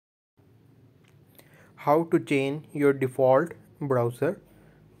how to change your default browser.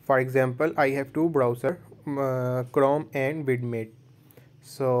 For example, I have two browser, Chrome and Vidmate.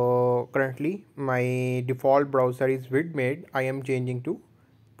 So currently my default browser is Vidmate. I am changing to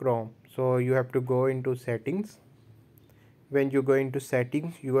Chrome. So you have to go into settings. When you go into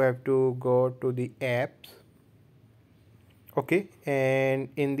settings, you have to go to the apps. Okay, and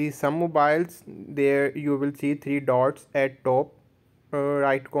in the some mobiles there you will see three dots at top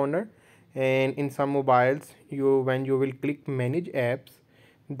right corner, and in some mobiles when you will click manage apps,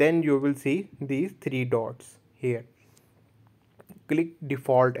 then you will see these three dots here. Click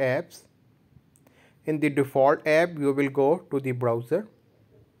default apps. In the default app you will go to the browser,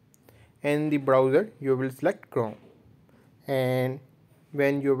 and in the browser you will select Chrome, and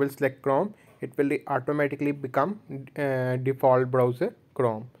when you will select Chrome, it will automatically become default browser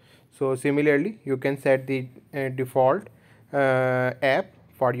Chrome. So similarly you can set the default app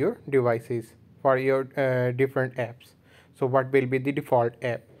for your devices, for your different apps. So what will be the default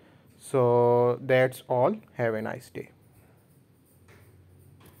app? So that's all. Have a nice day.